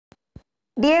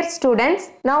Dear students,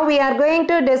 now we are going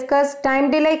to discuss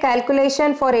time delay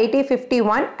calculation for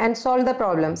 8051 and solve the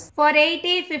problems. For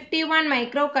 8051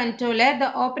 microcontroller,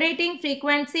 the operating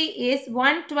frequency is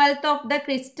 1/12 of the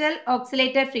crystal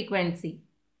oscillator frequency.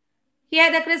 Here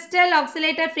the crystal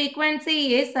oscillator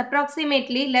frequency is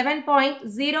approximately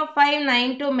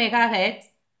 11.0592 MHz.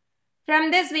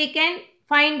 From this we can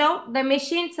find out the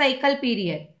machine cycle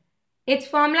period. Its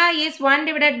formula is 1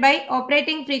 divided by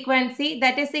operating frequency,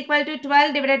 that is equal to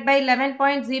 12 divided by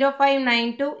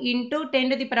 11.0592 into 10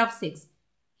 to the power of 6.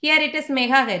 Here it is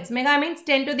megahertz. Mega means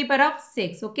 10 to the power of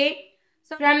 6. Okay.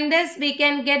 So from this we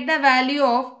can get the value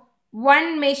of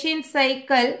 1 machine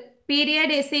cycle period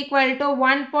is equal to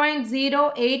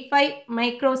 1.085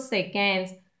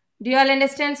 microseconds. Do you all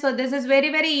understand? So this is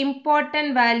very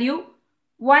important value.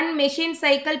 1 machine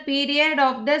cycle period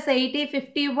of this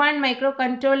 8051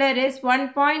 microcontroller is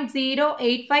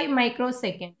 1.085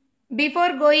 microseconds.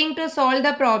 Before going to solve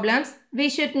the problems, we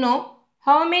should know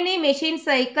how many machine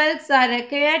cycles are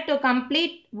required to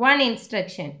complete one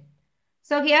instruction.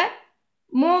 So here,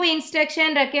 move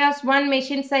instruction requires 1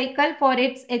 machine cycle for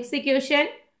its execution.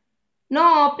 No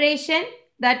operation,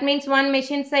 that means 1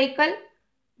 machine cycle.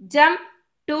 Jump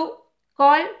to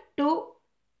call to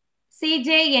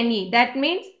CJNE, that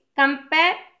means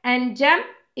compare and jump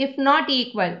if not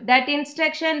equal. That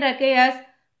instruction requires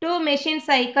 2 machine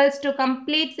cycles to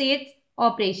complete its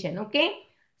operation. Okay.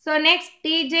 So next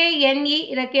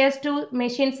TJNE requires 2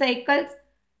 machine cycles.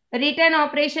 Return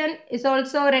operation is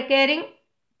also requiring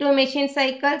 2 machine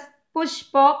cycles. Push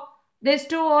pop, these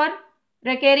 2 are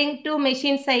requiring 2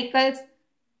 machine cycles.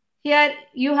 Here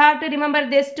you have to remember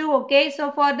this too. Okay.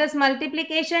 So for this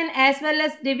multiplication as well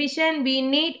as division we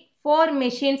need 4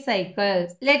 machine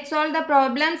cycles. Let's solve the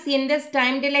problems in this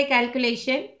time delay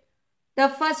calculation. The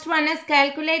first one is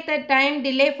calculate the time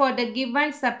delay for the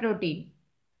given subroutine.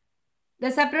 The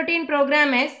subroutine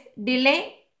program is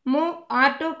delay move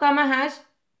R2, hash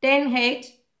 10H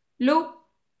loop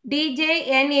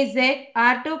DJNZ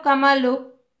R2,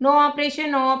 loop no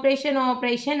operation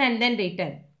and then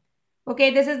return.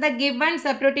 Okay, this is the given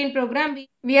subroutine program.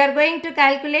 We are going to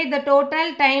calculate the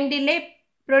total time delay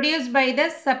produced by the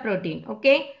subroutine.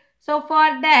 Okay, so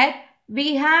for that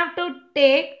we have to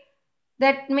take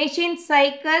that machine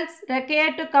cycles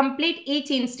required to complete each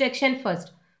instruction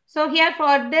first. So here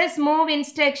for this move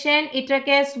instruction it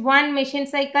requires 1 machine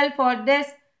cycle. For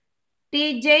this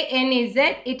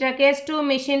TJNZ it requires 2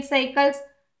 machine cycles.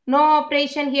 No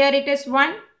operation, here it is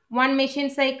 1 machine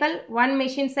cycle, 1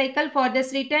 machine cycle. For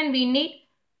this return we need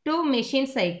 2 machine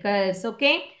cycles.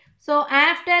 Okay, so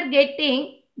after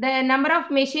getting the number of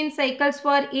machine cycles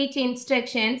for each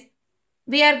instructions,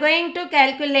 we are going to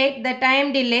calculate the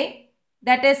time delay,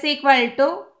 that is equal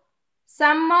to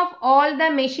sum of all the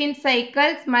machine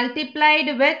cycles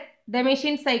multiplied with the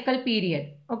machine cycle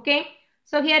period. Okay,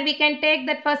 so here we can take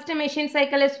that first machine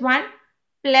cycle is 1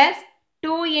 plus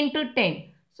 2 into 10.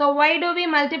 So why do we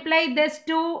multiply this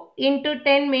 2 into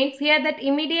 10 means here that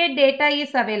immediate data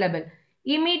is available.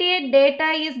 Immediate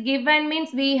data is given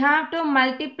means we have to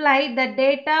multiply the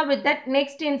data with that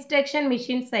next instruction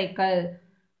machine cycle.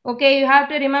 Okay, you have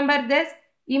to remember this.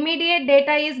 Immediate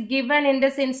data is given in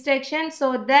this instruction,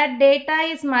 so that data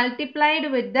is multiplied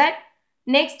with that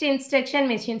next instruction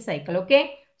machine cycle.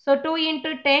 Okay, so 2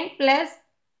 into 10 plus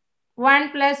 1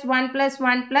 plus 1 plus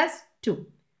 1 plus 2.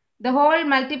 The whole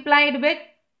multiplied with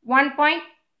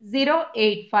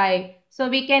 1.085. So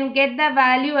we can get the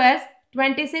value as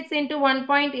 26 into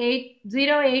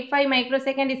 1.8085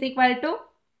 microsecond is equal to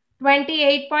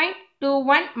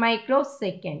 28.21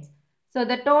 microseconds. So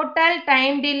the total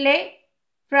time delay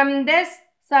from this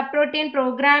subroutine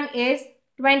program is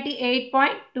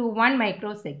 28.21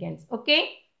 microseconds.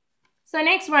 Okay. So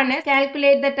next one is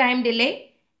calculate the time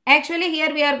delay. Actually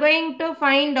here we are going to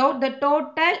find out the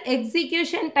total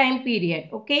execution time period.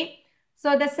 Okay.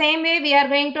 So the same way we are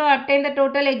going to obtain the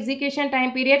total execution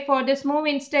time period. For this move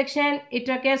instruction it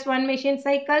requires 1 machine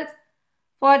cycles.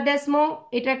 For this move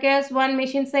it requires 1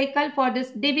 machine cycle. For this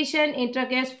division it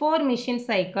requires 4 machine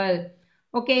cycle.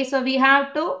 Okay, so we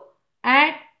have to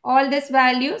add all these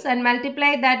values and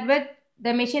multiply that with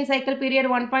the machine cycle period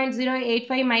 1.085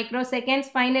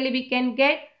 microseconds. Finally we can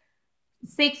get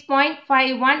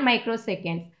 6.51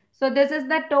 microseconds. So this is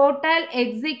the total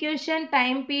execution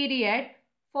time period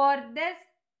for this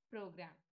program.